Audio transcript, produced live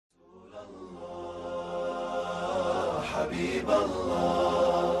حبيب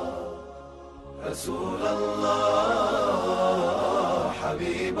الله رسول الله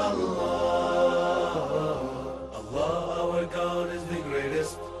حبيب الله. Allah our God is the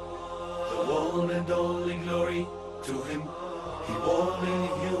greatest, the one and only glory to Him. He wanted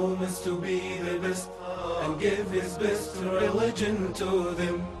humans to be the best and give His best religion to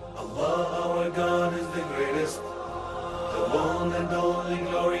them. Allah our God is the greatest, the one and only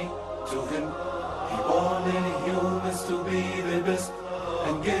glory to Him. He wanted humans to be the best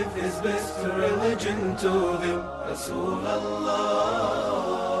and give His best religion to them. Rasul Allah,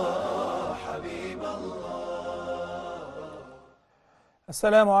 Habib Allah.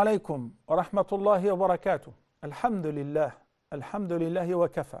 Assalamu alaikum wa rahmatullahi wa barakatuh. Alhamdulillahi wa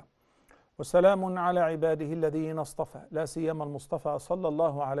kafa. وسلام على عباده الذين اصطفى لا سيما المصطفى صلى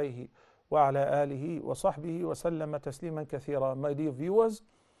الله عليه وعلى آله وصحبه وسلم تسليما كثيرا. My dear viewers,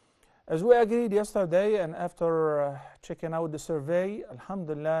 as we agreed yesterday and after checking out the survey,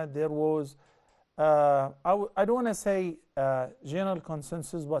 alhamdulillah, there was I don't want to say general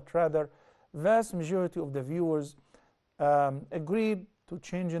consensus, but rather vast majority of the viewers agreed to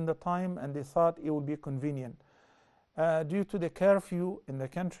change in the time, and they thought it would be convenient due to the curfew in the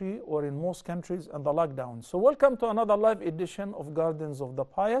country or in most countries and the lockdown. So welcome to another live edition of Gardens of the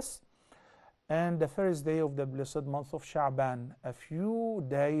Pious and the first day of the blessed month of Sha'ban. A few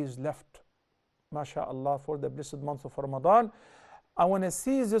days left, mashallah, for the blessed month of Ramadan. I want to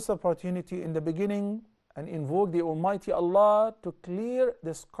seize this opportunity in the beginning and invoke the Almighty Allah to clear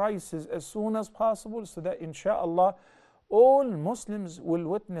this crisis as soon as possible, so that inshallah all Muslims will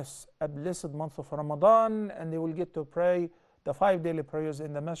witness a blessed month of Ramadan, and they will get to pray the 5 daily prayers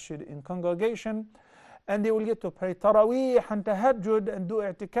in the masjid in congregation, and they will get to pray Taraweeh and Tahajjud and do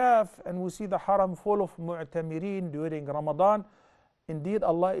i'tikaf, and we see the haram full of mu'tamirin during Ramadan. Indeed,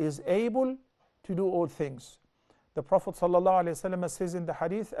 Allah is able to do all things. The Prophet ﷺ says in the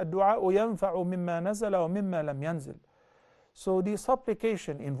Hadith, الدعاء ينفع مما نزل ومما لم ينزل. So the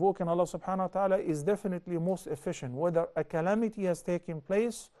supplication, invoking Allah subhanahu wa ta'ala, is definitely most efficient, whether a calamity has taken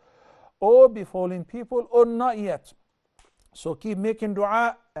place or befalling people or not yet. So keep making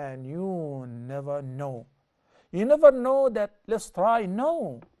dua, and you never know. You never know that, let's try.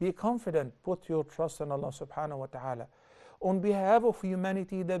 No, be confident. Put your trust in Allah subhanahu wa ta'ala. On behalf of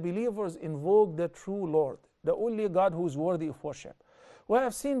humanity, the believers invoke the true Lord, the only God who is worthy of worship. We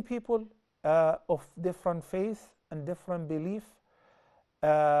have seen people of different faith and different belief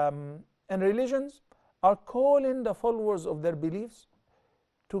and religions are calling the followers of their beliefs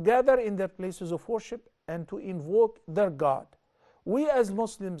to gather in their places of worship and to invoke their God. We as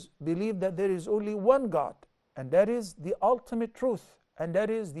Muslims believe that there is only one God, and that is the ultimate truth, and that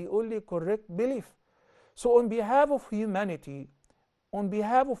is the only correct belief. So on behalf of humanity, on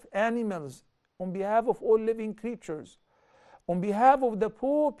behalf of animals, on behalf of all living creatures, on behalf of the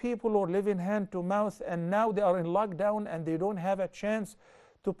poor people who are living hand to mouth and now they are in lockdown and they don't have a chance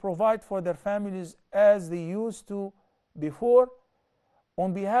to provide for their families as they used to before,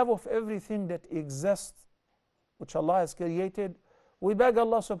 on behalf of everything that exists which Allah has created, we beg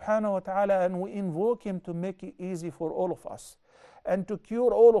Allah subhanahu wa ta'ala and we invoke Him to make it easy for all of us and to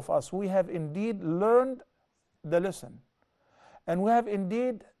cure all of us. We have indeed learned the lesson, and we have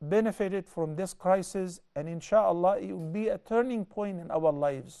indeed benefited from this crisis, and inshallah it will be a turning point in our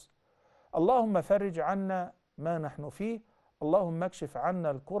lives. Allahumma farij anna ma nahnu fi, Allahumma akshif anna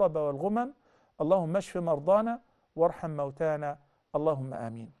al-kuraba wal-ghumam, Allahumma ashfi mardana warham mautana, Allahumma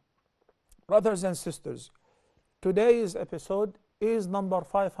ameen. Brothers and sisters, today's episode is number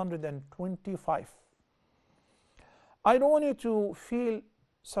 525. I don't want you to feel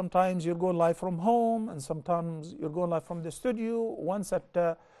sometimes you're going live from home and sometimes you're going live from the studio, once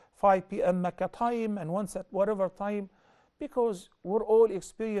at 5 p.m. Mecca time and once at whatever time, because we're all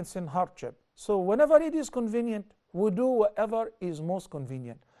experiencing hardship. So whenever it is convenient, we do whatever is most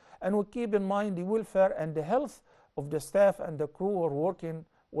convenient. And we keep in mind the welfare and the health of the staff and the crew who are working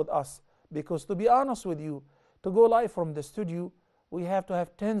with us. Because to be honest with you, to go live from the studio, we have to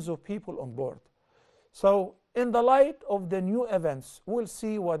have tens of people on board. So in the light of the new events, we'll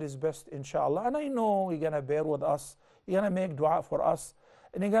see what is best, inshallah. And I know you're going to bear with us, you're going to make dua for us,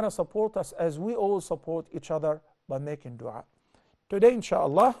 and you're going to support us as we all support each other by making dua. Today,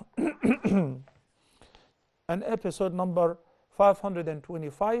 inshallah, an episode number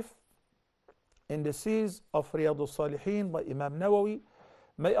 525 in the series of Riyadus-Saliheen by Imam Nawawi.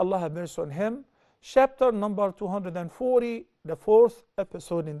 May Allah have mercy on him. Chapter number 240, the fourth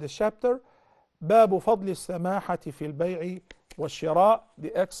episode in this chapter. باب فضل السماحة في البيع والشراء,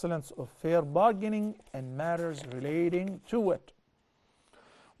 the excellence of fair bargaining and matters relating to it.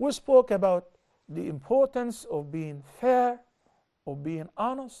 We spoke about the importance of being fair, of being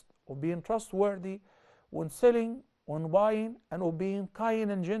honest, of being trustworthy when selling, when buying, and of being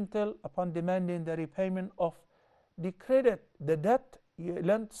kind and gentle upon demanding the repayment of the credit, the debt you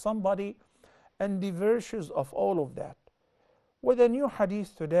lent somebody, and the virtues of all of that. With a new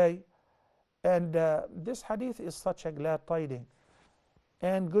hadith today, and this hadith is such a glad tiding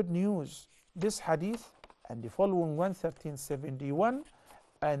and good news. This hadith and the following one, 1371,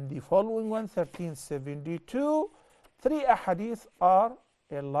 and the following one, 1372, three ahadith are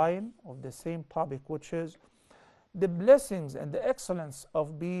a line of the same topic, which is the blessings and the excellence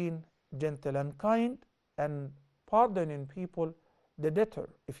of being gentle and kind and pardoning people, the debtor,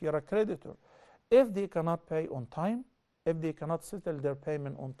 if you're a creditor, if they cannot pay on time, if they cannot settle their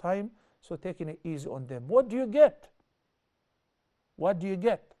payment on time, so taking it easy on them. What do you get? What do you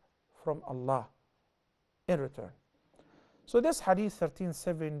get from Allah in return? So this hadith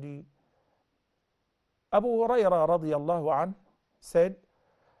 1370, Abu Hurairah radiyallahu anhu said,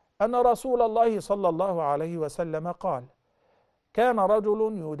 أن رسول الله صلى الله عليه وسلم قال: كان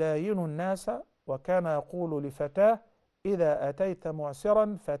رجل يداين الناس وكان يقول لفتاه: إذا أتيت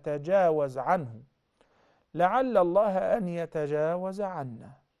معسرا فتجاوز عنه لعل الله أن يتجاوز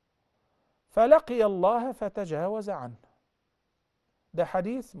عنا، فلقي الله فتجاوز عنه. The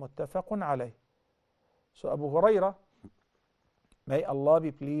hadith متفق عليه. So Abu Hurairah, may Allah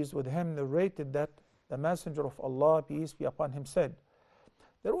be pleased with him, narrated that the Messenger of Allah, peace be upon him, said,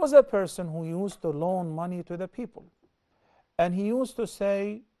 there was a person who used to loan money to the people, and he used to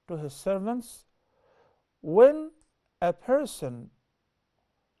say to his servants, when a person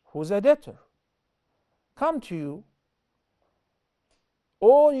who's a debtor come to you,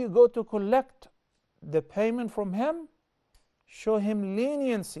 or you go to collect the payment from him, show him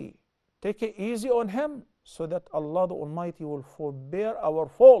leniency, take it easy on him, so that Allah the Almighty will forbear our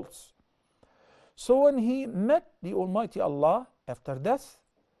faults. So when he met the Almighty Allah after death,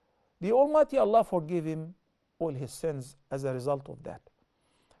 the Almighty Allah forgave him all his sins as a result of that.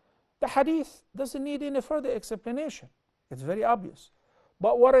 The hadith doesn't need any further explanation. It's very obvious.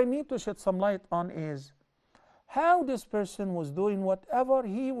 But what I need to shed some light on is how this person was doing whatever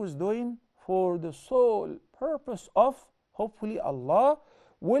he was doing for the sole purpose of hopefully Allah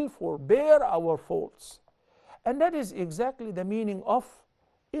will forbear our faults. And that is exactly the meaning of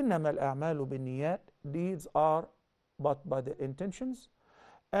إِنَّمَا الْأَعْمَالُ بِالنِّيَّاتِ. Deeds are but by the intentions.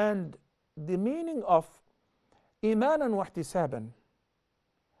 And the meaning of إِيمَانًا وَاحْتِسَابًا.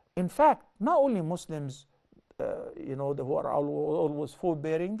 In fact, not only Muslims, who are always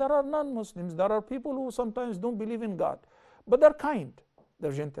forbearing, there are non-Muslims, there are people who sometimes don't believe in God, but they're kind,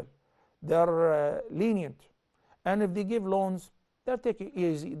 they're gentle, they're lenient, and if they give loans, they take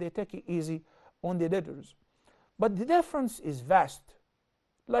it easy on the debtors. But the difference is vast,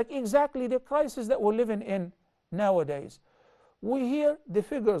 like exactly the crisis that we're living in nowadays. We hear the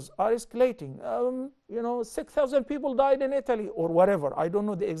figures are escalating. 6,000 people died in Italy or whatever. I don't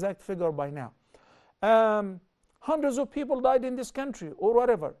know the exact figure by now. Hundreds of people died in this country or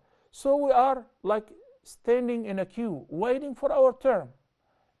whatever. So we are like standing in a queue waiting for our turn.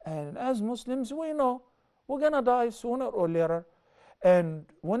 And as Muslims, we know we're going to die sooner or later. And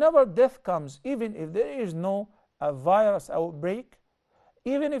whenever death comes, even if there is no virus outbreak,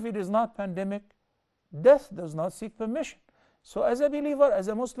 even if it is not pandemic, death does not seek permission. So as a believer, as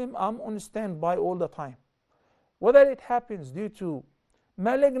a Muslim, I'm on standby all the time. Whether it happens due to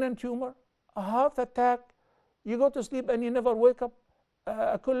malignant tumor, a heart attack, you go to sleep and you never wake up,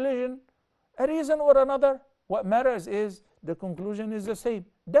 a collision, a reason or another, what matters is the conclusion is the same.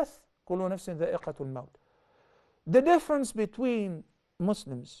 Death. كُلُّ نَفْسٍ ذَائِقَةُ الْمَوْتِ. The difference between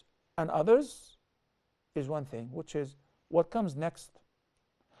Muslims and others is one thing, which is what comes next.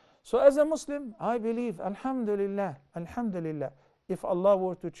 So as a Muslim, I believe, alhamdulillah, if Allah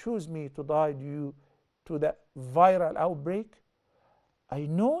were to choose me to die due to that viral outbreak, I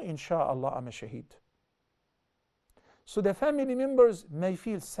know insha'Allah I'm a shaheed. So the family members may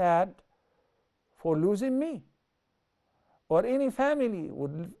feel sad for losing me, or any family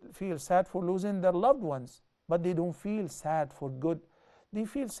would feel sad for losing their loved ones, but they don't feel sad for good. They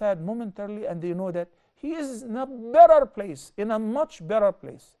feel sad momentarily, and they know that he is in a better place, in a much better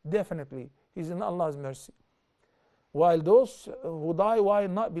place. Definitely, he's in Allah's mercy. While those who die while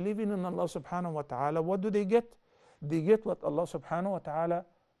not believing in Allah subhanahu wa ta'ala, what do they get? They get what Allah subhanahu wa ta'ala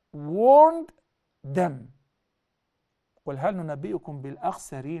warned them. قُلْ هَلْ نُنَبِّئُكُمْ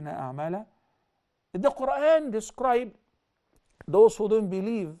بِالْأَخْسَرِينَ أَعْمَالًا. The Quran described those who don't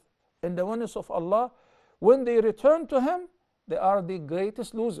believe in the oneness of Allah. When they return to Him, they are the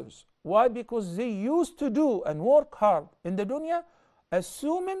greatest losers. Why? Because they used to do and work hard in the dunya,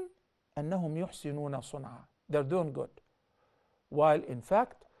 assuming أنهم يحسنون صنعا. They're doing good. While in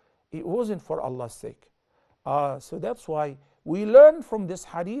fact, it wasn't for Allah's sake. So that's why we learn from this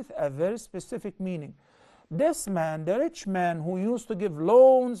hadith a very specific meaning. This man, the rich man who used to give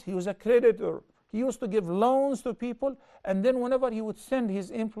loans, he was a creditor. He used to give loans to people, and then whenever he would send his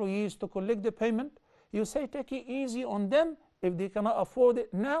employees to collect the payment, he would say, take it easy on them if they cannot afford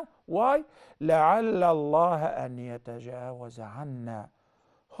it now. Why? لَعَلَّ اللَّهَ أَنْ يَتَجَاوَزَ عَنَّا.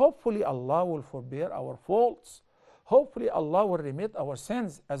 Hopefully Allah will forbear our faults. Hopefully Allah will remit our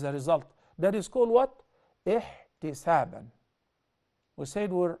sins as a result. That is called what? احتسابا. We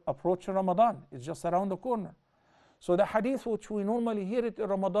said we're approaching Ramadan. It's just around the corner. So the hadith which we normally hear it in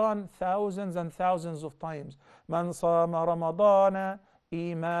Ramadan thousands and thousands of times. من صام رمضان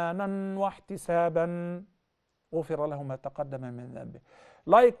إيمانا واحتسابا غفر له ما تقدم من ذنبه.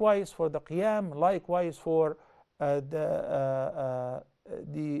 Likewise for the Qiyam, likewise for the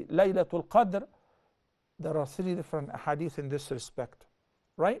Laylatul Qadr. There are 3 different hadith in this respect,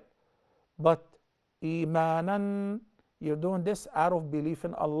 right? But إيمانا, you're doing this out of belief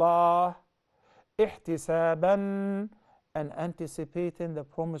in Allah. احتسابا, and anticipating the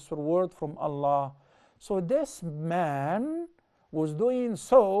promised reward from Allah. So this man was doing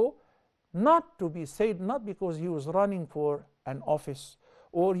so not to be said, not because he was running for an office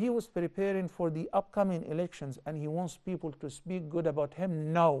or he was preparing for the upcoming elections and he wants people to speak good about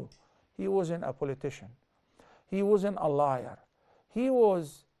him. No, he wasn't a politician. He wasn't a liar. He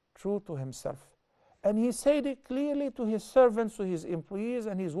was true to himself. And he said it clearly to his servants, to his employees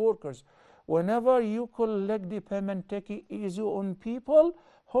and his workers. Whenever you collect the payment, take it easy on people.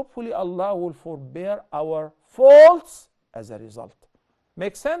 Hopefully Allah will forbear our faults as a result.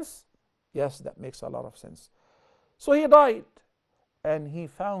 Make sense? Yes, that makes a lot of sense. So he died and he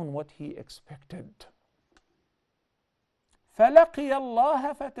found what he expected. فَلَقِيَ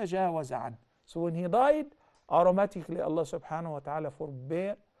اللَّهَ فَتَجَاوَزَ عَنْهُ. So when he died, automatically Allah subhanahu wa ta'ala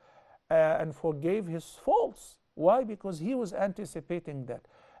forbear and forgave his faults. Why? Because he was anticipating that.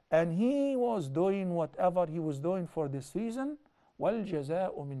 And he was doing whatever he was doing for this reason.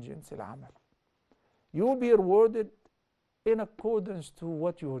 وَالْجَزَاءُ مِنْ جِنْسِ الْعَمَلِ. You will be rewarded in accordance to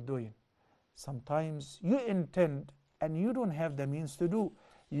what you are doing. Sometimes you intend and you don't have the means to do.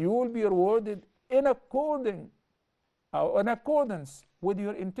 You will be rewarded in accordance with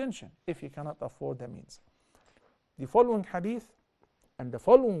your intention if you cannot afford the means. The following hadith and the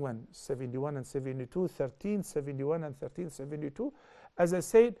following one, 71 and 72, 13, 71 and 13, 72, as I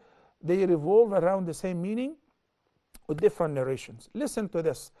said, they revolve around the same meaning with different narrations. Listen to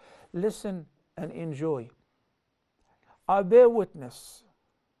this. Listen and enjoy. I bear witness,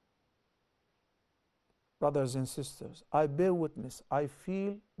 brothers and sisters, I bear witness, I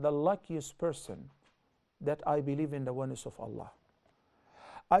feel the luckiest person that I believe in the oneness of Allah.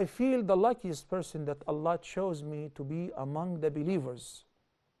 I feel the luckiest person that Allah chose me to be among the believers.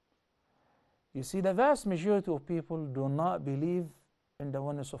 You see, the vast majority of people do not believe in the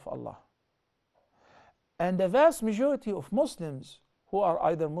oneness of Allah. And the vast majority of Muslims who are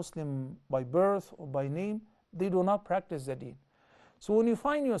either Muslim by birth or by name, they do not practice the deen. So when you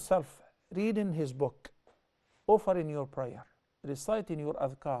find yourself reading his book, offering your prayer, reciting your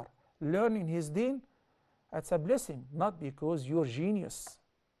adhkar, learning his deen, that's a blessing, not because you're genius,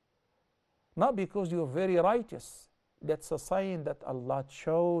 not because you're very righteous. That's a sign that Allah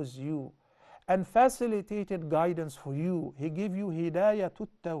chose you and facilitated guidance for you. He gave you hidayatut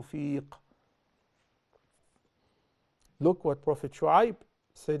tawfiq. Look what Prophet Shu'aib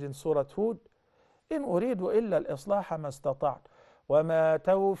said in Surah Hud, إن أريد إلا الإصلاح ما استطعت وما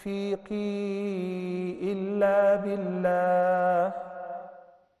توفيقي إلا بالله.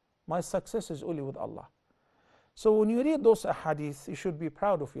 My success is only with Allah. So when you read those ahadith, you should be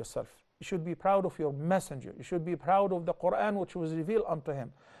proud of yourself. You should be proud of your messenger. You should be proud of the Quran which was revealed unto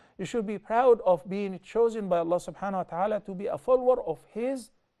him. You should be proud of being chosen by Allah subhanahu wa ta'ala to be a follower of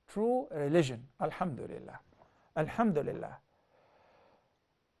his true religion. Alhamdulillah. Alhamdulillah.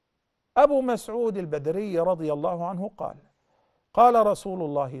 أبو مسعود البدري رضي الله عنه قال قال رسول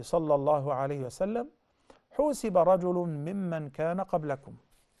الله صلى الله عليه وسلم حوسب رجل ممن كان قبلكم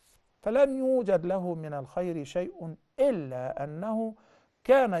فلم يوجد له من الخير شيء إلا أنه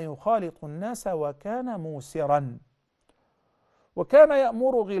كان يخالط الناس وكان موسرا وكان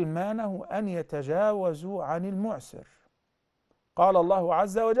يأمر غلمانه أن يتجاوزوا عن المعسر قال الله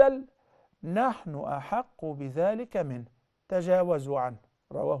عز وجل نحن أحق بذلك منه تجاوزوا عنه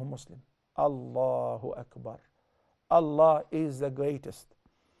رواه مسلم. Allahu Akbar. Allah is the greatest.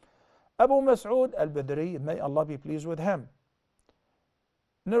 Abu Mas'ud al-Badri, may Allah be pleased with him,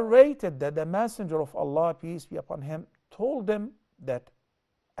 narrated that the Messenger of Allah, peace be upon him, told them that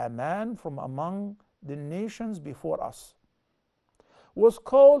a man from among the nations before us, was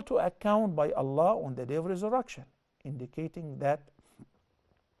called to account by Allah on the day of resurrection, indicating that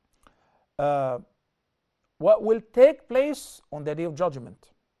what will take place on the day of judgment.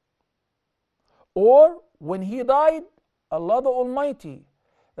 Or when he died, Allah the Almighty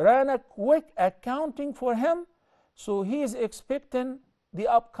ran a quick accounting for him, so he is expecting the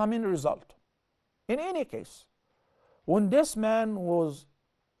upcoming result. In any case, when this man was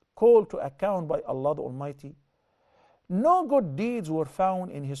called to account by Allah the Almighty, no good deeds were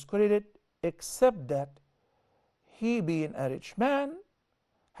found in his credit except that he, being a rich man,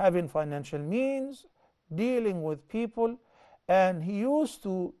 having financial means, dealing with people, and he used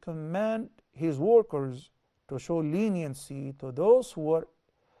to command his workers to show leniency to those who were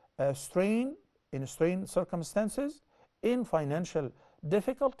in strained circumstances, in financial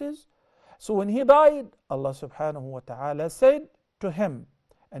difficulties. So when he died, Allah subhanahu wa ta'ala said to him,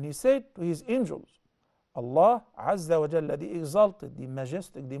 and he said to his angels, Allah Azza wa Jalla, the exalted, the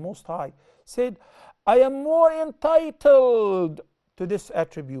majestic, the most high, said, I am more entitled to this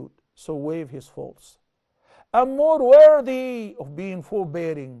attribute, so waive his faults. I'm more worthy of being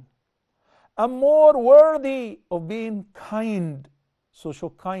forbearing. I'm more worthy of being kind, so show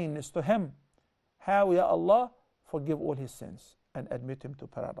kindness to him. How, Ya Allah? Forgive all his sins and admit him to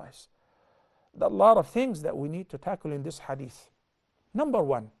paradise. There are a lot of things that we need to tackle in this hadith. Number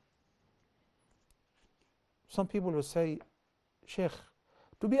one, some people will say, Sheikh,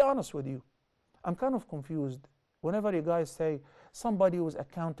 to be honest with you, I'm kind of confused. Whenever you guys say somebody was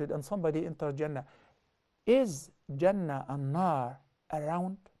accounted and somebody entered Jannah, is Jannah and Nar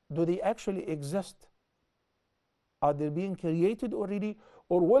around? Do they actually exist? Are they being created already,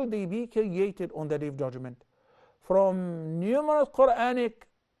 or will they be created on the day of judgment? From numerous Quranic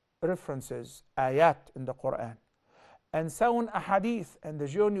references, ayat in the Quran, and sound ahadith and the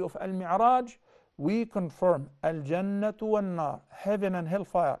journey of Al-Mi'raj, we confirm Al-Jannatu wal-Nar, heaven and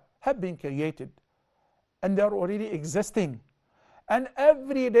hellfire, have been created and they are already existing. And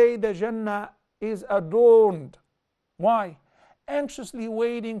every day the Jannah is adorned. Why? Anxiously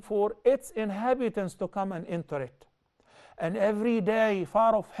waiting for its inhabitants to come and enter it. And every day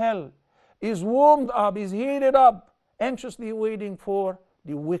fire of hell is warmed up, is heated up, anxiously waiting for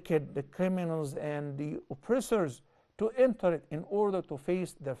the wicked, the criminals, and the oppressors to enter it in order to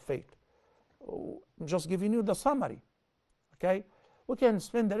face their fate. I'm just giving you the summary. Okay? We can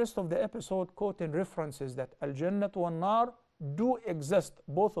spend the rest of the episode quoting references that Al-Jannah wa Nar do exist,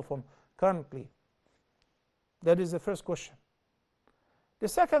 both of them, currently. That is the first question. The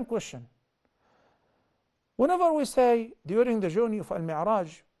second question, whenever we say during the journey of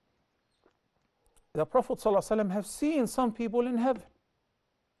Al-Mi'raj, the Prophet ﷺ have seen some people in heaven.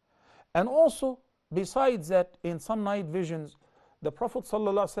 And also, besides that, in some night visions, the Prophet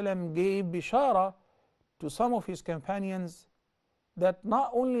ﷺ gave bishara to some of his companions that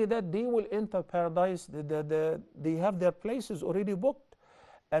not only that they will enter paradise, they have their places already booked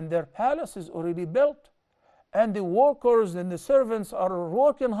and their palaces already built, and the workers and the servants are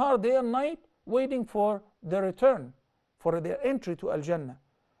working hard day and night waiting for their return, for their entry to Al-Jannah.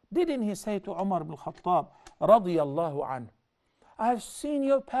 Didn't he say to Umar ibn Khattab radiyallahu anhu, I have seen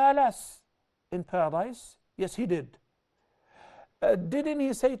your palace in paradise? Yes, he did. Didn't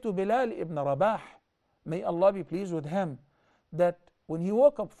he say to Bilal ibn Rabah, may Allah be pleased with him, that when he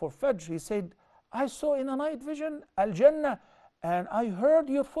woke up for Fajr, he said, I saw in a night vision Al-Jannah, and I heard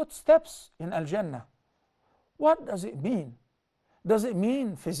your footsteps in Al-Jannah. What does it mean? Does it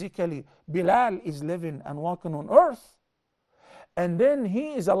mean physically Bilal is living and walking on earth, and then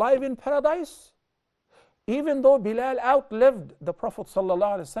he is alive in paradise, even though Bilal outlived the Prophet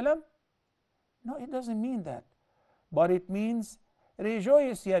ﷺ? No, it doesn't mean that. But it means,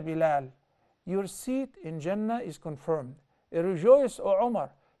 rejoice, ya Bilal, your seat in Jannah is confirmed. Rejoice, O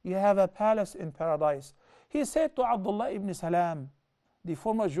Umar, you have a palace in paradise. He said to Abdullah ibn Salam, the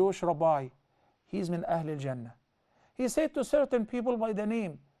former Jewish rabbi, he's min Ahl al-Jannah. He said to certain people by the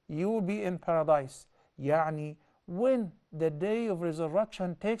name, you will be in paradise. Yani, when the day of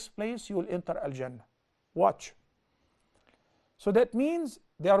resurrection takes place, you will enter Al-Jannah. Watch. So that means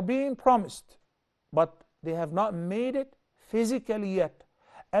they are being promised, but they have not made it physically yet.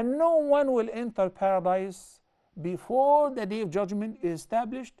 And no one will enter paradise before the day of judgment is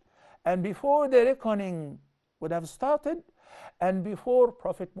established, and before the reckoning would have started, and before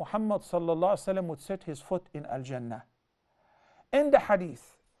Prophet Muhammad ﷺ would set his foot in Al-Jannah. In the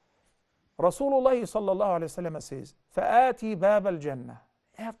hadith, Rasulullah ﷺ says, فَآتِ بَابَ الْجَنَّةِ.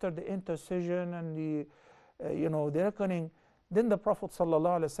 After the intercession and the reckoning, then the Prophet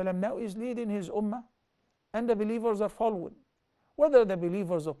ﷺ now is leading his ummah, and the believers are following. whether the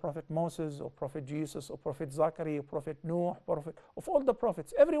believers of Prophet Moses or Prophet Jesus or Prophet Zachariah or Prophet Noah, Prophet of all the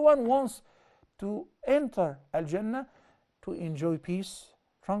prophets. Everyone wants to enter Al-Jannah to enjoy peace,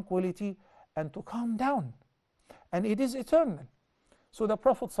 tranquility, and to calm down. And it is eternal. So the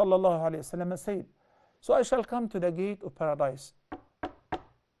Prophet ﷺ said, so I shall come to the gate of paradise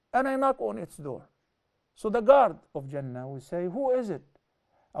and I knock on its door. So the guard of Jannah will say, who is it?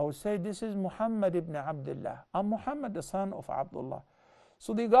 I will say, this is Muhammad ibn Abdullah. I'm Muhammad, the son of Abdullah.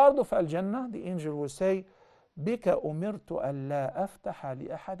 So the guard of Al-Jannah, the angel will say, Bika umirtu an la aftaha li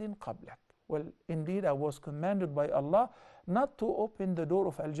ahadin qablak. Well, indeed, I was commanded by Allah not to open the door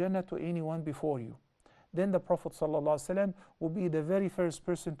of Al-Jannah to anyone before you. Then the Prophet ﷺ will be the very first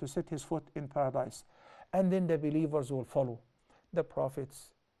person to set his foot in paradise. And then the believers will follow. The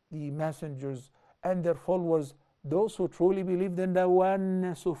prophets, the messengers, and their followers, those who truly believed in the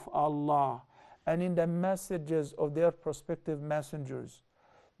oneness of Allah and in the messages of their prospective messengers,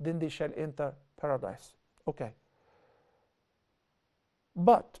 then they shall enter paradise. Okay.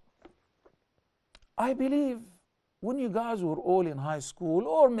 But I believe when you guys were all in high school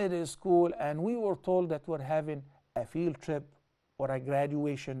or middle school and we were told that we're having a field trip or a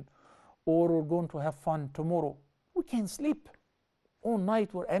graduation or we're going to have fun tomorrow, we can't sleep. All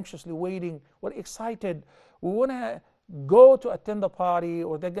night we're anxiously waiting, we're excited. We want to go to attend the party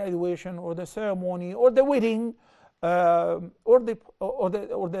or the graduation or the ceremony or the wedding or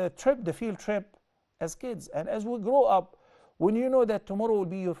the trip, the field trip as kids. And as we grow up, when you know that tomorrow will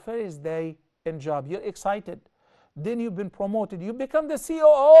be your first day in job, you're excited. Then you've been promoted, you become the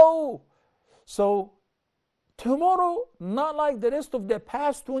COO. So tomorrow, not like the rest of the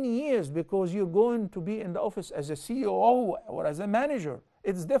past 20 years, because you're going to be in the office as a COO or as a manager.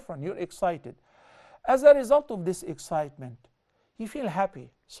 It's different, you're excited. As a result of this excitement, you feel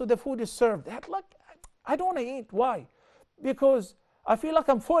happy. So the food is served. Like, I don't want to eat. Why? Because I feel like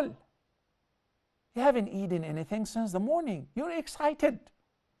I'm full. You haven't eaten anything since the morning. You're excited.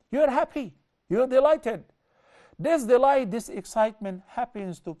 You're happy. You're delighted. This delight, this excitement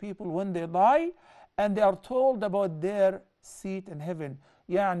happens to people when they die and they are told about their seat in heaven.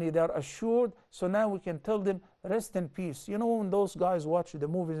 Yani they are assured, so now we can tell them, rest in peace. You know when those guys watch the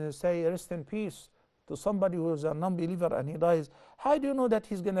movies and say, rest in peace, to somebody who is a non-believer and he dies, how do you know that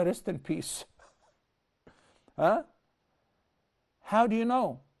he's going to rest in peace? Huh? How do you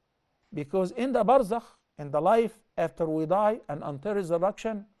know? Because in the barzakh, in the life after we die and until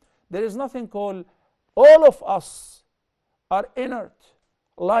resurrection, there is nothing called all of us are inert,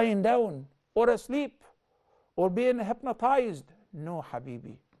 lying down, or asleep, or being hypnotized. No,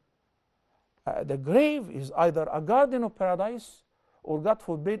 Habibi. The grave is either a garden of paradise or, God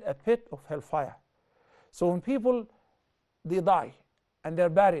forbid, a pit of hellfire. So when people, they die and they're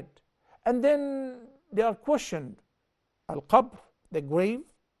buried, and then they are questioned. Al-Qabr, the grave,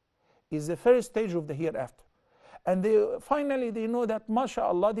 is the first stage of the hereafter. And finally they know that,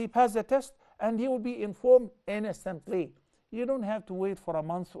 mashallah, they passed the test and he will be informed instantly. You don't have to wait for a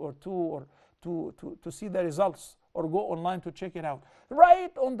month or two or to see the results or go online to check it out.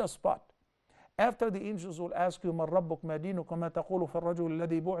 Right on the spot. After the angels will ask you, مَنْ رَبُّكَ مَا دِينُكَ مَا تَقُولُ فِي الرَّجُلِ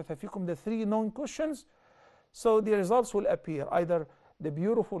الَّذِي بُعِثَ فِيكُمْ, the three known questions. So the results will appear. Either the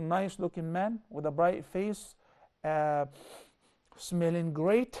beautiful, nice looking man with a bright face, smelling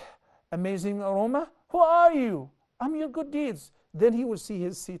great, amazing aroma. Who are you? I'm your good deeds. Then he will see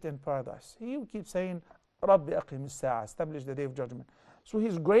his seat in paradise. He will keep saying, Rabbi aqim as-sa'a, establish the day of judgment. So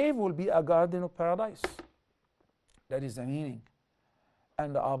his grave will be a garden of paradise. That is the meaning.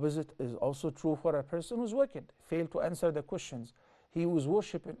 And the opposite is also true for a person who's wicked, failed to answer the questions. He was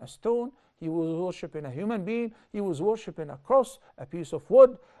worshipping a stone, he was worshipping a human being, he was worshipping a cross, a piece of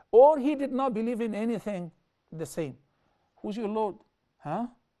wood, or he did not believe in anything the same. Who's your Lord? Huh?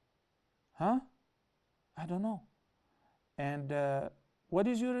 Huh? I don't know. And what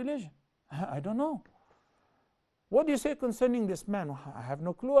is your religion? I don't know. What do you say concerning this man? I have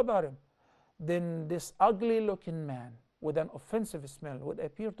no clue about him. Then this ugly looking man with an offensive smell would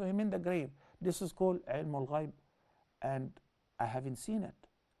appear to him in the grave. This is called ilm al-ghaib, and I haven't seen it.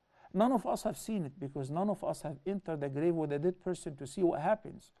 None of us have seen it because none of us have entered the grave with a dead person to see what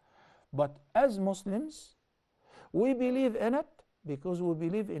happens. But as Muslims, we believe in it because we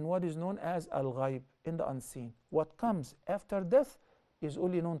believe in what is known as al-ghaib, in the unseen. What comes after death is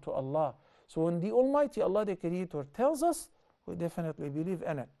only known to Allah. So when the Almighty Allah, the Creator, tells us, we definitely believe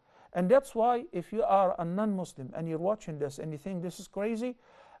in it. And that's why if you are a non-Muslim and you're watching this and you think this is crazy,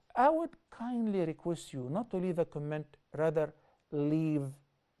 I would kindly request you not to leave a comment, rather leave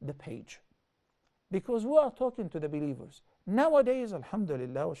the page. Because we are talking to the believers. Nowadays,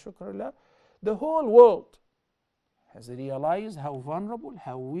 alhamdulillah wa shukrullah, the whole world has realized how vulnerable,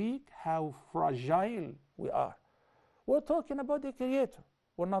 how weak, how fragile we are. We're talking about the Creator.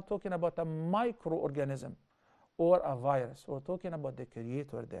 We're not talking about a microorganism or a virus. We're talking about the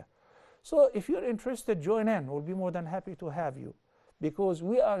Creator there. So if you're interested, join in. We'll be more than happy to have you, because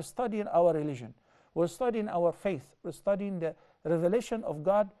we are studying our religion. We're studying our faith. We're studying the revelation of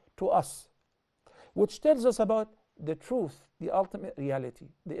God to us, which tells us about the truth, the ultimate reality,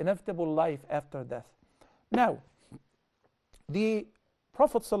 the inevitable life after death. Now, the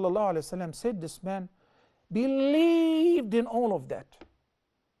Prophet ﷺ said this man believed in all of that.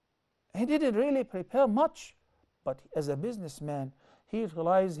 He didn't really prepare much, but as a businessman, he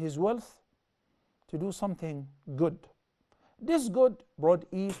utilized his wealth to do something good. This good brought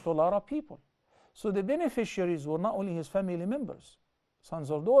ease to a lot of people. So the beneficiaries were not only his family members, sons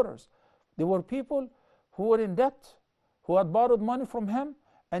or daughters. They were people who were in debt, who had borrowed money from him,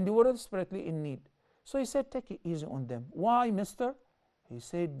 and they were desperately in need. So he said, take it easy on them. Why, mister? He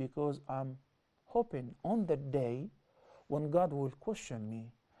said, because I'm hoping on the day when God will question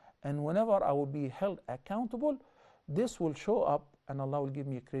me, and whenever I will be held accountable, this will show up and Allah will give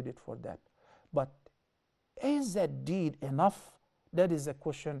me credit for that. But is that deed enough? That is a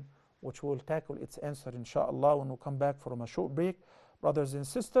question which we'll tackle its answer, inshallah, when we come back from a short break. Brothers and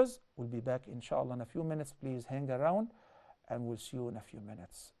sisters, we'll be back, inshallah, in a few minutes. Please hang around, and we'll see you in a few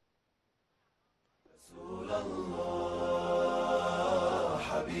minutes.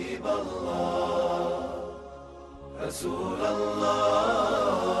 حبيب الله رسول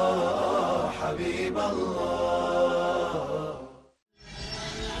الله حبيب الله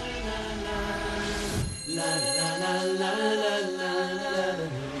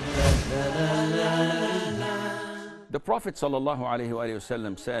The Prophet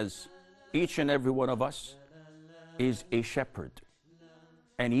ﷺ says, each and every one of us is a shepherd,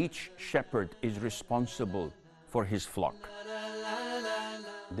 and each shepherd is responsible for his flock.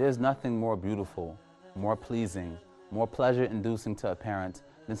 There's nothing more beautiful, more pleasing, more pleasure-inducing to a parent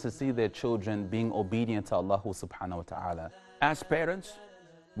than to see their children being obedient to Allah subhanahu wa ta'ala. As parents,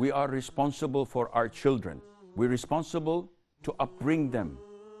 we are responsible for our children. We're responsible to upbring them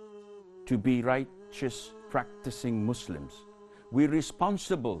to be righteous, practicing Muslims. We're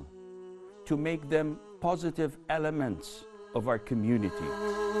responsible to make them positive elements of our community.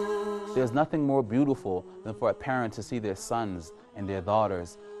 There's nothing more beautiful than for a parent to see their sons and their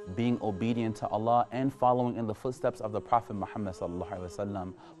daughters being obedient to Allah and following in the footsteps of the Prophet Muhammad sallallahu alaihi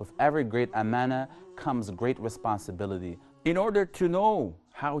wasallam. With every great amana comes great responsibility. In order to know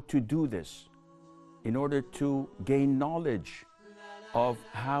how to do this, in order to gain knowledge of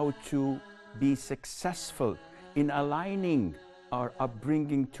how to be successful in aligning our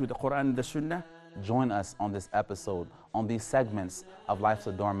upbringing to the Quran and the Sunnah, join us on this episode, on these segments of Life's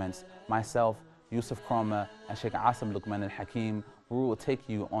Adornments. Myself, Yusuf Kroma, and Sheikh Asim Luqman al-Hakim, we will take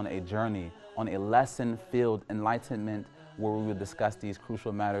you on a journey, on a lesson-filled enlightenment where we will discuss these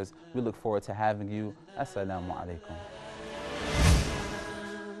crucial matters. We look forward to having you. As-salamu alaikum.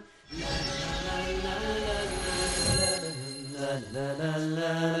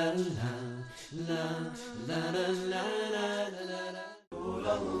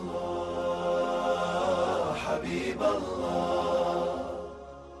 حبيب الله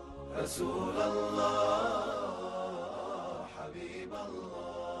رسول الله حبيب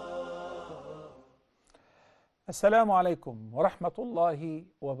الله. Assalamu alaikum wa rahmatullahi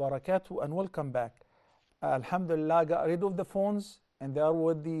wa barakatuh, and welcome back. Alhamdulillah, I got rid of the phones and they are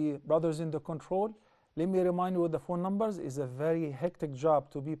with the brothers in the control. Let me remind you, the phone numbers is a very hectic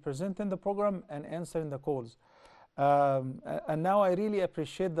job to be presenting the program and answering the calls. And now I really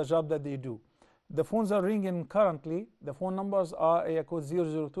appreciate the job that they do. The phones are ringing currently. The phone numbers are area code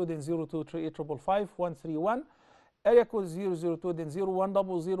 002 then 023-855-131, area code 002 then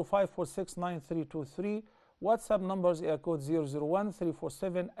 0100546933. WhatsApp numbers area code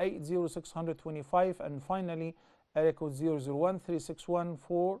 001-347-80625, and finally area code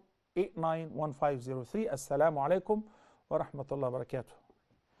 001-361-489-1503. Assalamu alaikum wa rahmatullahi wa barakatuh.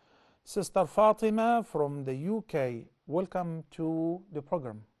 Sister Fatima from the UK, welcome to the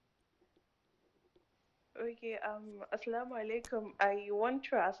program. Okay, Assalamu alaikum. I want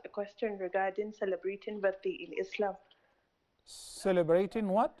to ask a question regarding celebrating birthday in Islam. Celebrating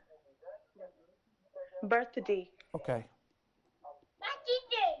what? Birthday. Okay.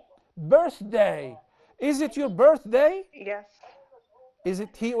 Birthday. Is it your birthday? Yes. Is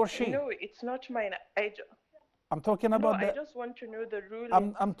it he or she? No, it's not mine. I'm talking about I just want to know the rule.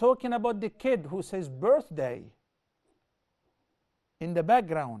 I'm talking about the kid who says birthday in the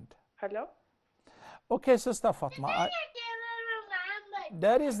background. Hello? Okay, Sister Fatma.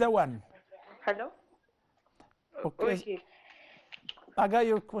 That is the one. Hello? Okay. Okay. I got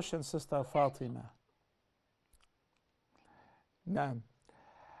your question, Sister Fatima. Now,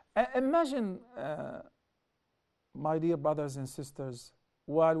 imagine, my dear brothers and sisters,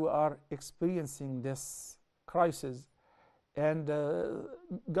 while we are experiencing this crisis, and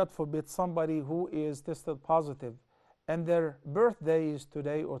God forbid somebody who is tested positive and their birthday is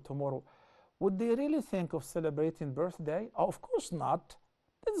today or tomorrow, would they really think of celebrating birthday? Of course not.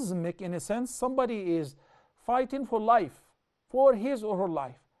 That doesn't make any sense. Somebody is fighting for life, for his or her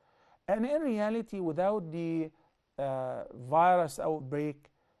life. And in reality, without the virus outbreak,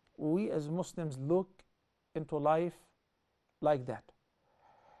 we as Muslims look into life like that.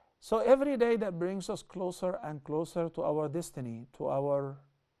 So every day that brings us closer and closer to our destiny, to our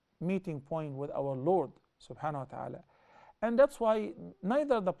meeting point with our Lord subhanahu wa ta'ala. And that's why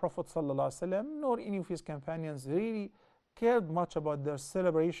neither the Prophet ﷺ nor any of his companions really cared much about their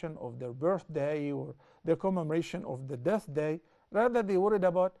celebration of their birthday or their commemoration of the death day. Rather, they worried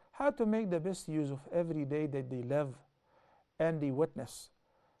about how to make the best use of every day that they live and they witness.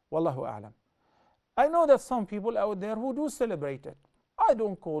 Wallahu a'lam. I know that some people out there who do celebrate it. I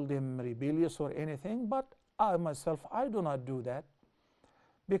don't call them rebellious or anything, but I myself, I do not do that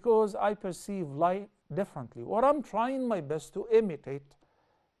because I perceive life differently. Or I'm trying my best to imitate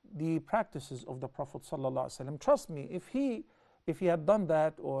the practices of the Prophet ﷺ. Trust me, if he had done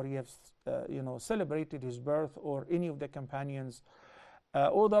that, or he has celebrated his birth, or any of the companions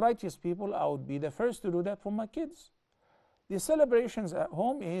or the righteous people, I would be the first to do that for my kids. The celebrations at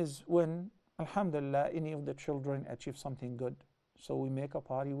home is when, alhamdulillah, any of the children achieve something good. So we make a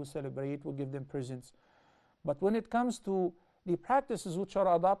party, we celebrate, we give them presents. But when it comes to the practices which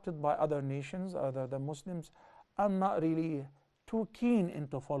are adopted by other nations, other than Muslims, I'm not really too keen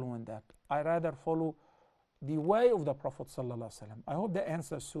into following that. I rather follow the way of the Prophet ﷺ. I hope the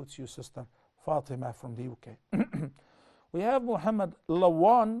answer suits you, Sister Fatima from the UK. We have Muhammad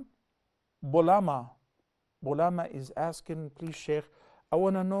Lawan Bolama. Bolama is asking, please, Sheikh, I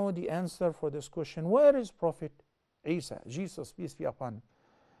want to know the answer for this question. Where is Prophet Isa, Jesus, peace be upon him?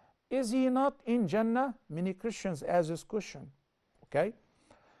 Is he not in Jannah? Many Christians ask this question. Okay?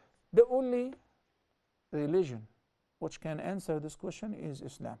 The only religion which can answer this question is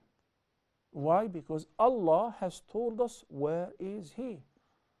Islam. Why? Because Allah has told us where is he.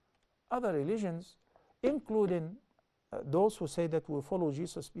 Other religions, including those who say that we follow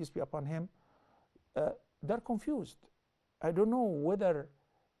Jesus, peace be upon him, they're confused. I don't know whether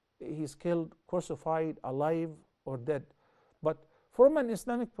he's killed, crucified, alive, or dead. But from an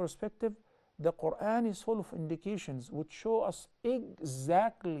Islamic perspective, the Quran is full of indications which show us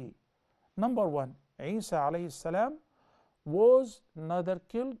exactly. Number one, Isa alayhi salam was neither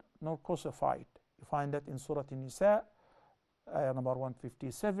killed nor crucified. You find that in Surah An-Nisa, ayah number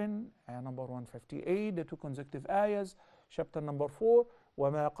 157, ayah number 158, the two consecutive ayahs, chapter number 4,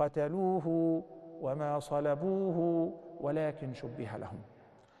 وَمَا قَتَلُوهُ وَمَا صَلَبُوهُ وَلَكِنْ شُبِّهَ لَهُمْ.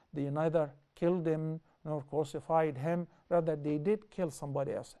 They neither killed him nor crucified him, rather they did kill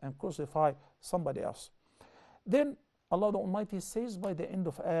somebody else and crucify somebody else. Then Allah the Almighty says by the end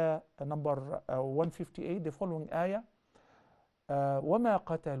of ayah number 158, the following ayah, وَمَا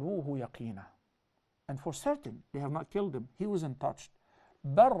قَتَلُوهُ يَقِينًا. And for certain, they have not killed him. He wasn't touched.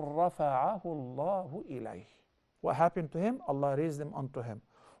 بَلْ رَفَعَهُ اللَّهُ إِلَيْهِ. What happened to him? Allah raised him unto him.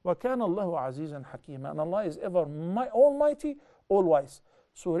 وَكَانَ اللَّهُ عَزِيزًا حَكِيمًا. And Allah is ever almighty, all wise.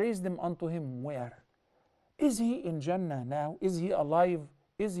 So raised him unto him where? Is he in Jannah now? Is he alive?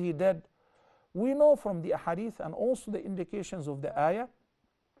 Is he dead? We know from the Hadith and also the indications of the ayah,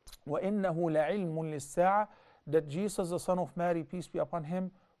 وَإِنَّهُ لَعِلْمٌ لِلسَّاعَةِ, that Jesus, the son of Mary, peace be upon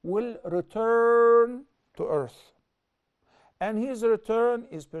him, will return to earth. And his return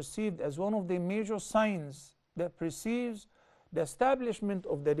is perceived as one of the major signs that precedes the establishment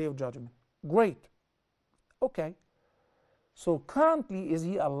of the Day of Judgment. Great. Okay. So currently, is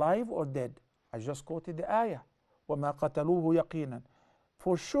he alive or dead? I just quoted the ayah. وَمَا قَتَلُوهُ يَقِينًا.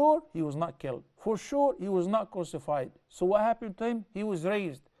 For sure, he was not killed. For sure, he was not crucified. So what happened to him? He was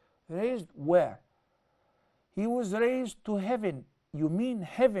raised. Raised where? He was raised to heaven. You mean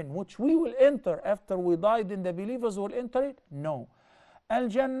heaven, which we will enter after we die, then the believers will enter it? No.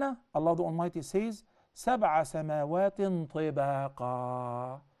 Al-Jannah, Allah the Almighty says, سَبْعَ سَمَاوَاتٍ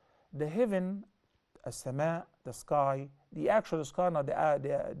طِبَاقًا. The heaven, as-sama, the sky, the actual sky, not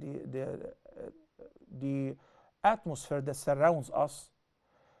the atmosphere that surrounds us,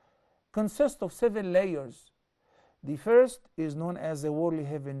 consists of 7 layers. The first is known as the worldly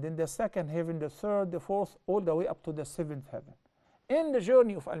heaven, then the second heaven, the third, the fourth, all the way up to the 7th heaven. In the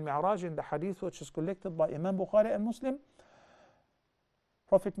journey of Al-Mi'raj, in the hadith which is collected by Imam Bukhari and Muslim,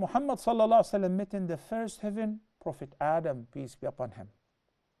 Prophet Muhammad sallallahu alaihi wasallam met in the first heaven Prophet Adam, peace be upon him.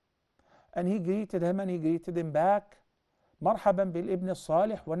 And he greeted him and he greeted him back. مرحبا بالابن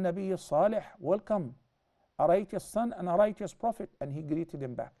الصالح والنبي الصالح. Welcome, a righteous son and a righteous prophet. And he greeted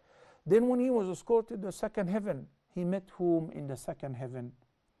him back. Then when he was escorted to the second heaven, he met whom in the second heaven?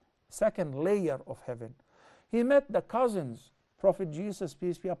 Second layer of heaven. He met the cousins, Prophet Jesus,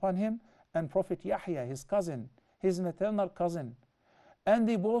 peace be upon him, and Prophet Yahya, his cousin, his maternal cousin. And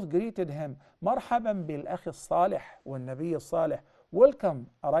they both greeted him, مرحبا بالأخ الصالح والنبي الصالح. Welcome,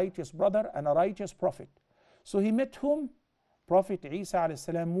 a righteous brother and a righteous prophet. So he met whom? Prophet Isa alayhi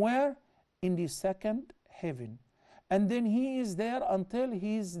salam. Where? In the second heaven. And then he is there until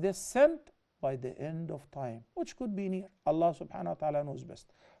he is descent by the end of time, which could be near. Allah subhanahu wa ta'ala knows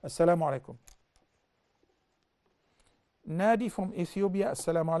best. Assalamu alaikum. Nadi from Ethiopia.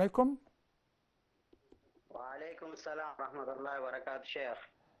 Assalamu alaikum. Wa alaikum salam wa rahmatullahi wa barakatuh, Sheikh.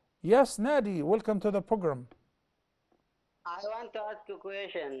 Yes, Nadi, welcome to the program. I want to ask you a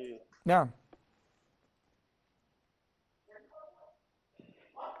question. Yeah.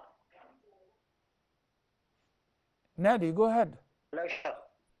 Nadi, go ahead. Hello, Sheikh.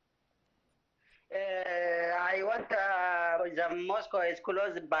 I want the mosque is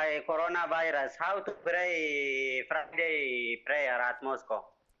closed by coronavirus. How to pray Friday prayer at mosque?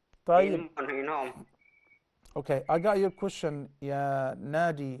 طيب. In home. Okay, I got your question, yeah,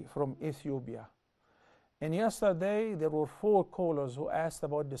 Nadi from Ethiopia. And yesterday there were 4 callers who asked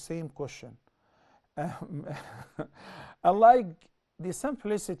about the same question. I like the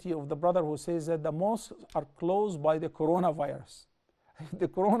simplicity of the brother who says that the mosques are closed by the coronavirus. The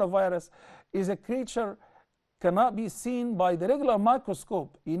coronavirus is a creature cannot be seen by the regular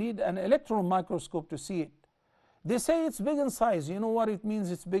microscope. You need an electron microscope to see it. They say it's big in size. You know what it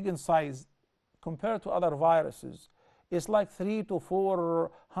means? It's big in size compared to other viruses. It's like 300 to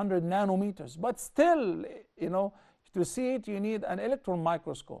 400 nanometers. But still, you know, to see it, you need an electron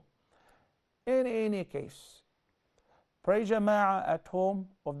microscope. In any case, pray Jama'ah at home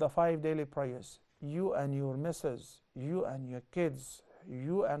of the 5 daily prayers. You and your missus, you and your kids,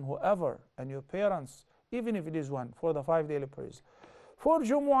 you and whoever, and your parents, even if it is one, for the 5 daily prayers. For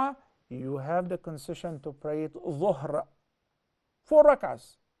Jumu'ah, you have the concession to pray it Dhuhr. 4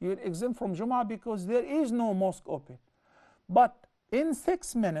 rak'ahs. You're exempt from Jumu'ah because there is no mosque open. But in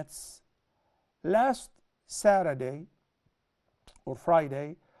 6 minutes, last Saturday or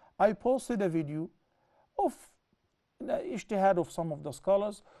Friday, I posted a video of the ijtihad of some of the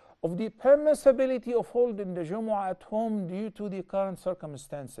scholars of the permissibility of holding the Jumu'ah at home due to the current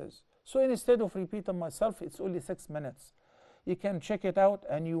circumstances. So instead of repeating myself, it's only 6 minutes. You can check it out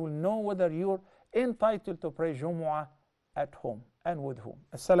and you will know whether you're entitled to pray Jumu'ah at home and with whom.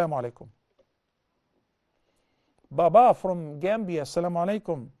 Assalamu alaikum. Baba from Gambia. Assalamu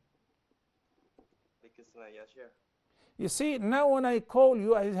alaikum. You see, now when I call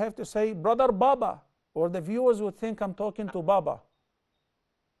you, I have to say Brother Baba, or the viewers would think I'm talking to Baba.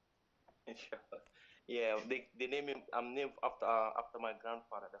 Yeah, they name him. I'm named after my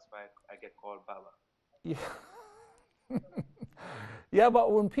grandfather. That's why I get called Baba. Yeah. Yeah,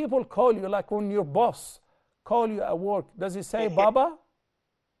 but when people call you, like when your boss call you at work, does he say Baba?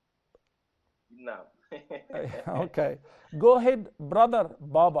 No. Okay. Go ahead, Brother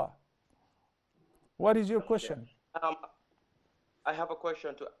Baba. What is your question? I have a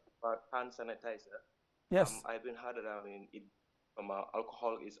question to hand sanitizer. Yes. I've been heard that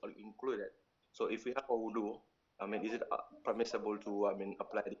alcohol is included. So if we have a wudu, is it permissible to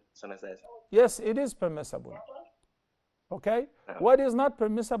apply the sanitizer? Yes, it is permissible. Okay? What is not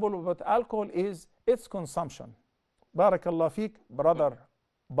permissible about alcohol is its consumption. Barakallah fiqh, Brother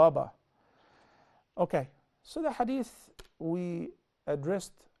Baba. Okay, so the hadith we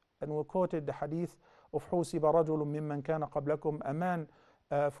addressed and we quoted the hadith of حُوسِبَ رَجُلٌ مِّمَّنْ كَانَ قَبْلَكُمْ, a man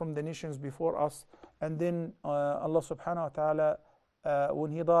from the nations before us, and then Allah subhanahu wa ta'ala,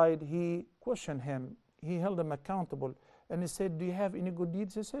 when he died, he questioned him, he held him accountable, and he said, do you have any good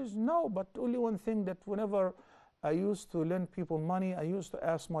deeds? He says, no, but only one thing, that whenever I used to lend people money, I used to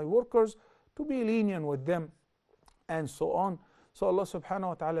ask my workers to be lenient with them, and so on. So Allah subhanahu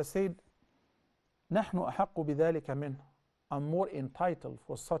wa ta'ala said, نحن أحق بذلك منه. I'm more entitled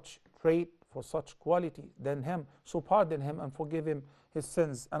for such trait, for such quality than him. So pardon him and forgive him his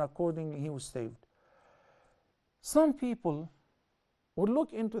sins, and accordingly he was saved. Some people would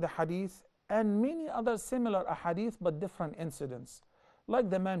look into the hadith and many other similar hadith but different incidents, like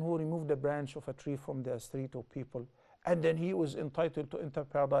the man who removed a branch of a tree from the street of people, and then he was entitled to enter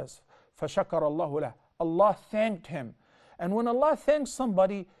paradise. فَشَكَرَ اللَّهُ لَهُ. Allah thanked him. And when Allah thanks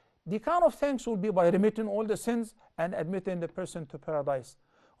somebody, the kind of thanks will be by remitting all the sins and admitting the person to paradise.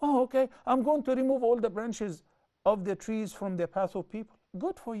 Oh, okay, I'm going to remove all the branches. of the trees from the path of people.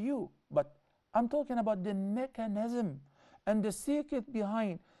 Good for you, but I'm talking about the mechanism and the secret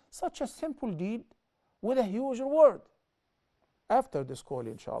behind such a simple deed with a huge reward. After this call,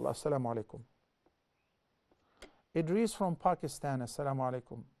 inshallah. Assalamu alaikum. Idris from Pakistan. Assalamu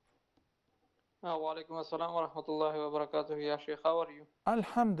alaikum. Wa alaikum assalam wa rahmatullahi wa barakatuh. Ya Sheikh, how are you?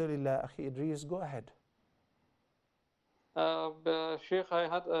 Alhamdulillah, Akhi Idris. Go ahead. Sheikh, I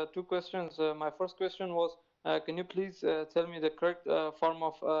had two questions. My first question was, can you please tell me the correct form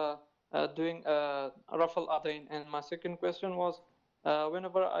of doing Rafal Adain? And my second question was,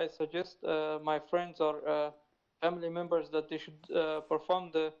 whenever I suggest my friends or family members that they should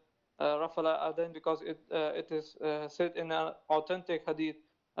perform the Rafal Adain because it is said in an authentic hadith,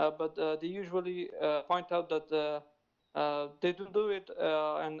 but they usually point out that they don't do it,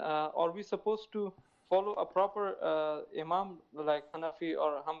 and are we supposed to follow a proper imam like Hanafi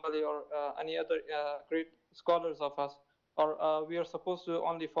or Hanbali or any other great scholars of us, or we are supposed to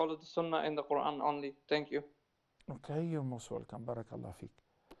only follow the Sunnah in the Quran only? Thank you. Okay, you're most welcome. Barakallah fiqh.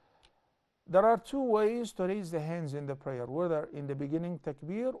 There are two ways to raise the hands in the prayer, whether in the beginning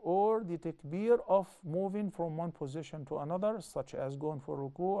takbir or the takbir of moving from one position to another, such as going for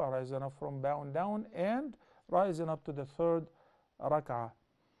ruku or rising up from bowing down and rising up to the third rak'ah,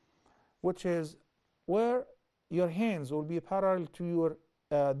 which is where your hands will be parallel to your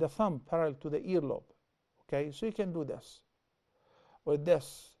the thumb parallel to the earlobe. Okay, so you can do this with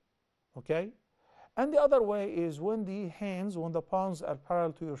this. Okay, and the other way is when the palms are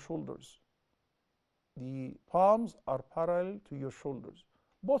parallel to your shoulders. The palms are parallel to your shoulders.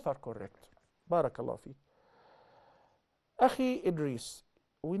 Both are correct. Barakallah fi. Akhi Idris,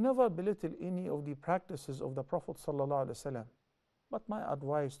 we never belittle any of the practices of the Prophet sallallahu alaihi wasallam. But my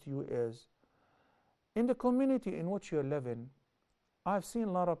advice to you is, in the community in which you're living, I've seen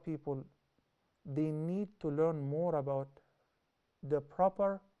a lot of people, they need to learn more about the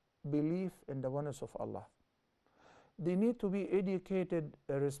proper belief in the oneness of Allah. They need to be educated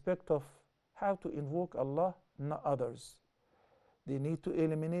in respect of how to invoke Allah, not others. They need to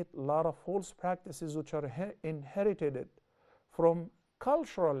eliminate a lot of false practices which are inherited from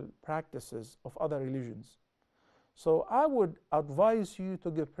cultural practices of other religions. So I would advise you to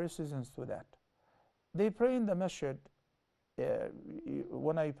give precedence to that. They pray in the masjid.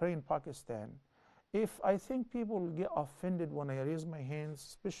 When I pray in Pakistan, if I think people get offended when I raise my hands,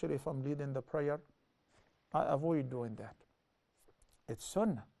 especially if I'm leading the prayer, I avoid doing that. It's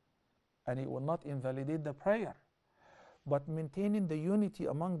sunnah, and it will not invalidate the prayer. But maintaining the unity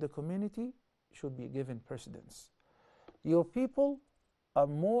among the community should be given precedence. Your people are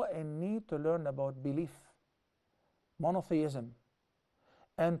more in need to learn about belief, monotheism,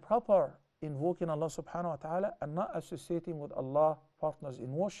 and proper invoking Allah subhanahu wa ta'ala and not associating with Allah partners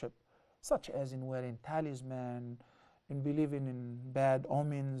in worship, such as in wearing talisman, in believing in bad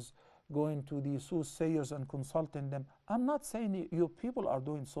omens, going to the soothsayers and consulting them. I'm not saying your people are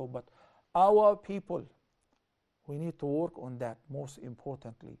doing so, but our people, we need to work on that most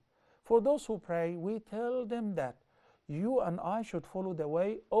importantly. For those who pray, we tell them that you and I should follow the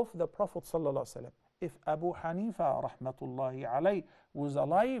way of the Prophet sallallahu alaihi wasallam. If Abu Hanifa rahmatullahi alayhi was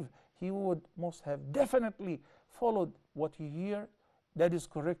alive, he would most have definitely followed what he hear that is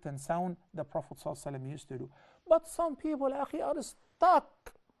correct and sound the Prophet sallallahu alaihi wasallam used to do. But some people, akhi, are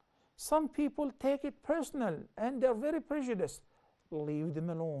stuck. Some people take it personal and they're very prejudiced. Leave them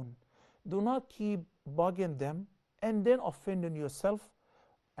alone. Do not keep bugging them and then offending yourself,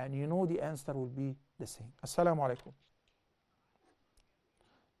 and you know the answer will be the same. Assalamu alaikum.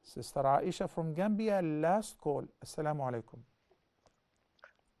 Sister Aisha from Gambia, last call. Assalamu alaikum.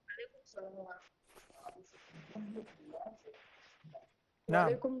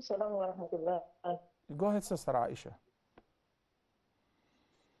 Walaikum salam wa rahmatullah. Go ahead, Sister Aisha.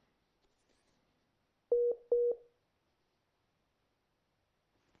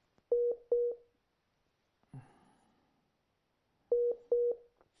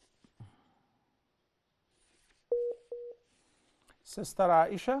 Sister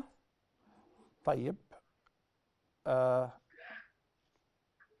Aisha, طيب. Are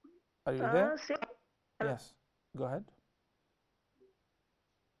you there? Yes, go ahead.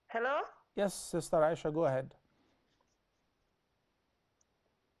 Hello? Yes, Sister Aisha, go ahead.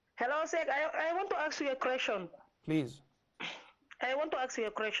 Hello, Sheikh. I want to ask you a question. Please. I want to ask you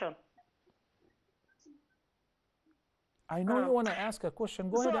a question. I know you want to ask a question.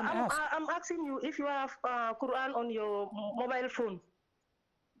 Go ahead and ask. I'm asking you if you have Quran on your mobile phone.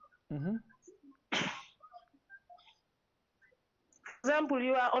 Mm-hmm. For example,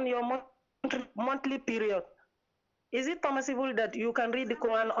 you are on your monthly period. Is it permissible that you can read the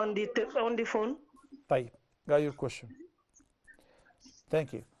Quran on the phone? طيب. Got your question.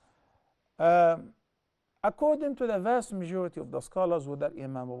 Thank you. According to the vast majority of the scholars, whether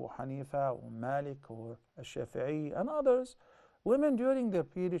Imam Abu Hanifa or Malik or Shafi'i and others, women during their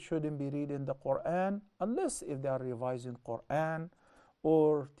period shouldn't be reading the Quran unless if they are revising Quran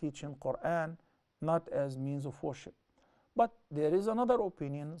or teaching Quran, not as means of worship. But there is another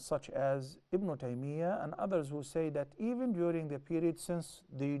opinion, such as Ibn Taymiyyah and others, who say that even during the period, since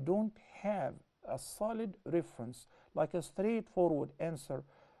they don't have a solid reference, like a straightforward answer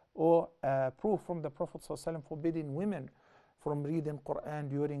or proof from the Prophet ﷺ forbidding women from reading Quran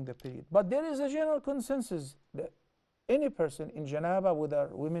during the period. But there is a general consensus that any person in janaba, whether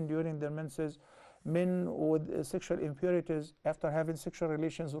women during their menses, men with sexual impurities after having sexual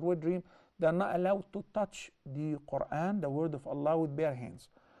relations or with dream, they are not allowed to touch the Quran, the word of Allah, with bare hands.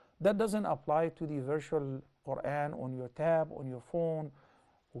 That doesn't apply to the virtual Quran on your tab, on your phone,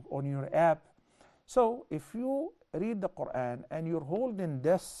 on your app. So if you read the Quran and you're holding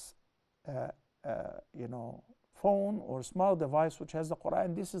this phone or small device which has the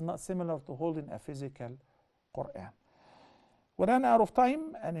Quran, this is not similar to holding a physical Quran. We ran out of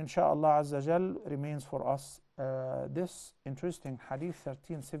time, and inshallah Azza Jal remains for us this interesting Hadith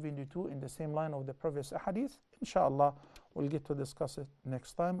 1372 in the same line of the previous Hadith. Inshallah, we'll get to discuss it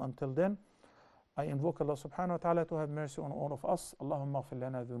next time. Until then, I invoke Allah subhanahu wa ta'ala to have mercy on all of us. Allahumma ighfir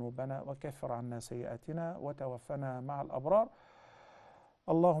lana dhunubana wa kaffir anna sayyi'atina wa tawaffana ma'al abrar.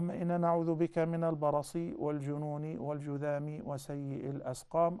 اللهم إنا نعوذ بك من البرص والجنون والجذام وسيء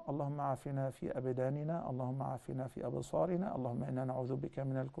الأسقام. اللهم عافنا في أبداننا، اللهم عافنا في أبصارنا، اللهم إنا نعوذ بك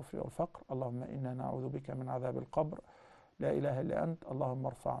من الكفر والفقر، اللهم إنا نعوذ بك من عذاب القبر، لا إله إلا أنت، اللهم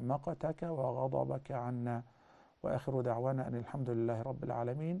ارفع مقتك وغضبك عنا. وآخر دعوانا أن الحمد لله رب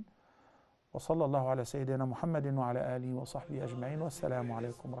العالمين، وصلى الله على سيدنا محمد وعلى آله وصحبه أجمعين، والسلام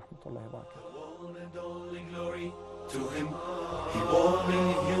عليكم ورحمة الله وبركاته. To him, he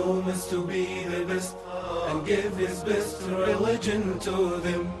wanted humans to be the best and give his best religion to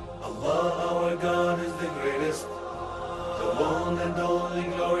them. Allah, our God, is the greatest, the one and only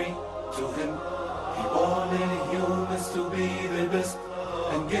glory to him. He wanted humans to be the best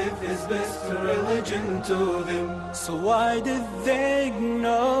and give his best religion to them. So why did they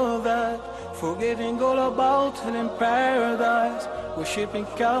ignore that? Forgetting all about hell in paradise, worshipping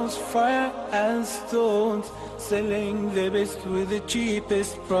cows, fire and stones, selling the best with the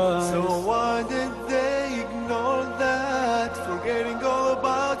cheapest price. So why did they ignore that? Forgetting all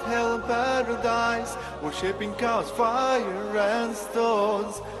about hell and paradise, worshipping cows, fire and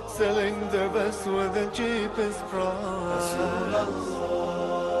stones, selling their best with the cheapest price.